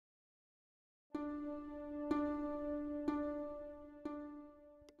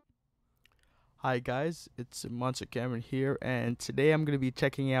Hi guys, it's Monstercameron here, and today I'm gonna be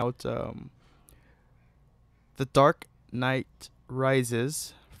checking out The Dark Knight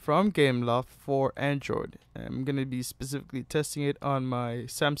Rises from gameloft for Android. I'm gonna be specifically testing it on my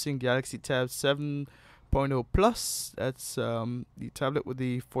Samsung Galaxy Tab 7.0 Plus. That's the tablet with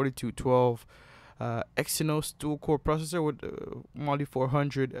the 4212 Exynos dual-core processor with Mali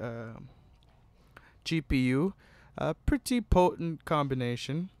 400 GPU. A pretty potent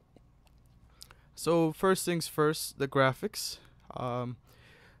combination. So first things first, the graphics. Um,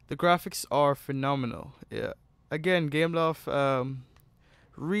 the graphics are phenomenal. Yeah. Again, Gameloft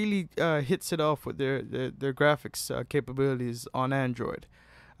really hits it off with their graphics capabilities on Android.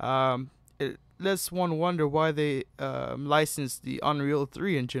 It lets one wonder why they licensed the Unreal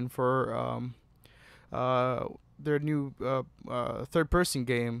 3 engine for uh, their new third-person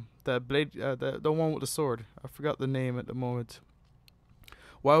game, the one with the sword. I forgot the name at the moment.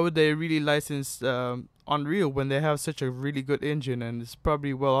 Why would they really license Unreal when they have such a really good engine and it's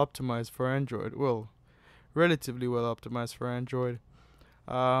probably well optimized for Android? Well, relatively well optimized for Android.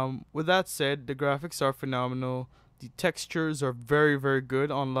 With that said, the graphics are phenomenal. The textures are very, very good,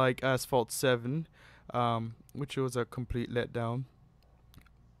 unlike Asphalt 7, which was a complete letdown.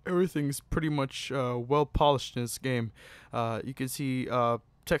 Everything's pretty much well polished in this game. You can see the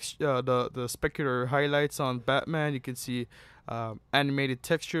specular highlights on Batman. You can see animated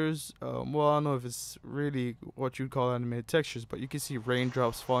textures. Well, I don't know if it's really what you'd call animated textures, but you can see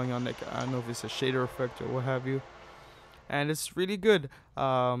raindrops falling on it. I don't know if it's a shader effect or what have you. And it's really good.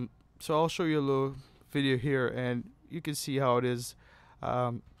 So I'll show you a little video here, and you can see how it is.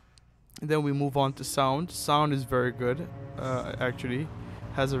 Then we move on to sound. Sound is very good, actually.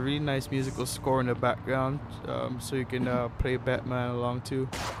 Has a really nice musical score in the background, so you can play Batman along too.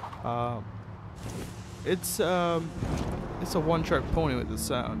 Uh, it's a one-track pony with the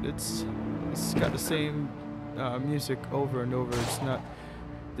sound. It's got the same music over and over. It's not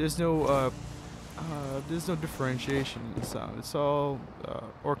there's no there's no differentiation in the sound. It's all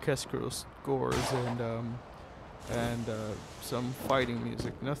orchestral scores and some fighting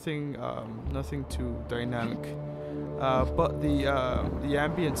music. Nothing too dynamic. But the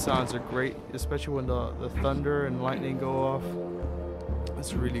ambient sounds are great, especially when the thunder and lightning go off.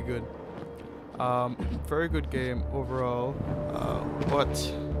 It's really good. Very good game overall. But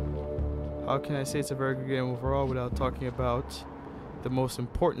how can I say it's a very good game overall without talking about the most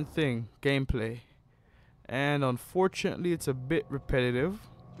important thing, gameplay? And unfortunately, it's a bit repetitive.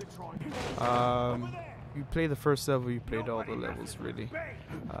 You play the first level, you played all the levels really.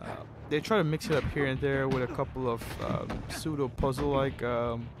 They try to mix it up here and there with a couple of pseudo puzzle-like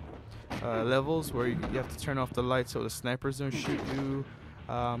levels where you have to turn off the lights so the snipers don't shoot you.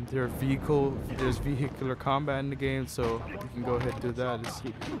 There's vehicular combat in the game, so you can go ahead and do that.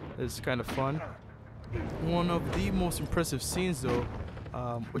 It's kind of fun. One of the most impressive scenes, though,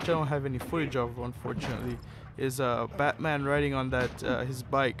 which I don't have any footage of, unfortunately, is Batman riding on that his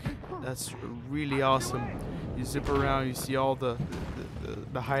bike. That's really awesome. You zip around, you see all the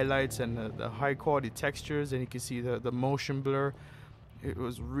highlights and the high quality textures, and you can see the motion blur. It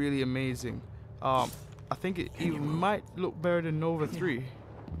was really amazing. I think it even might look better than Nova 3.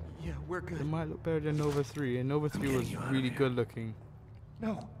 Yeah, we're good. It might look better than Nova 3, and Nova 3 was really good looking.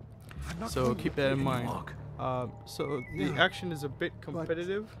 No, I'm not So keep that in mind. So the Yeah. action is a bit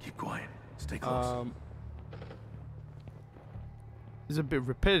competitive. Keep quiet. Stay close. Is a bit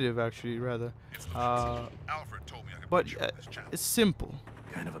repetitive, actually, rather. Alfred told me I could But put you on this channel. it's simple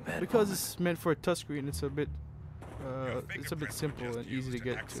Kind of a bad because moment. it's meant for a touchscreen. It's a bit Your simple fingerprint and easy to used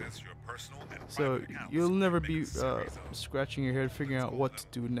get to. access your personal and So private accounts you'll never and be make a series of scratching your head figuring out what to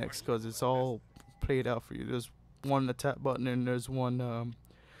do next because it's all played out for you. There's one attack button and there's one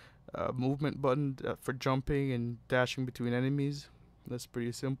movement button for jumping and dashing between enemies. That's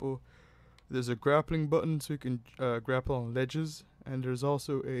pretty simple. There's a grappling button so you can grapple on ledges, and there's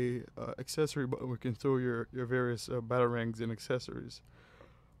also a accessory button where you can throw your various batarangs and accessories.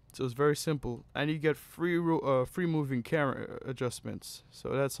 So it's very simple, and you get free moving camera adjustments.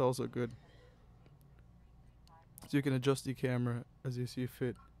 So that's also good. So you can adjust the camera as you see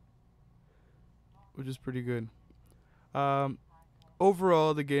fit, which is pretty good.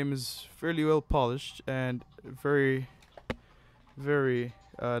 Overall, the game is fairly well polished and very, very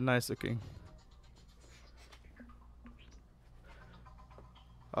nice looking.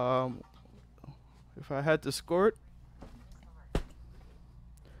 If I had to score it,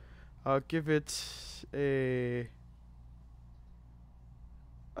 I'll give it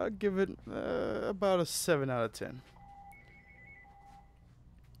about a 7 out of 10.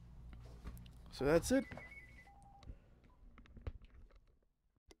 So that's it.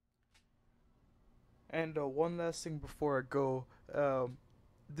 And one last thing before I go,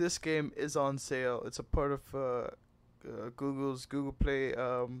 this game is on sale. It's a part of Google's Google Play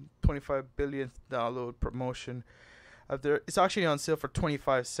 25 billionth download promotion. It's actually on sale for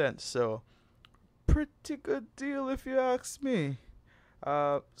 25 cents, so pretty good deal if you ask me.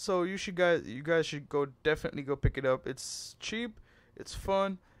 So you guys should definitely go pick it up. It's cheap, it's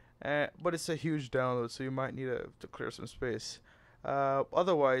fun, but it's a huge download, so you might need to clear some space.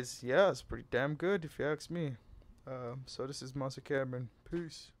 Otherwise, yeah, it's pretty damn good if you ask me. So this is Monstercameron.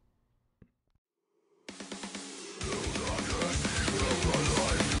 Peace.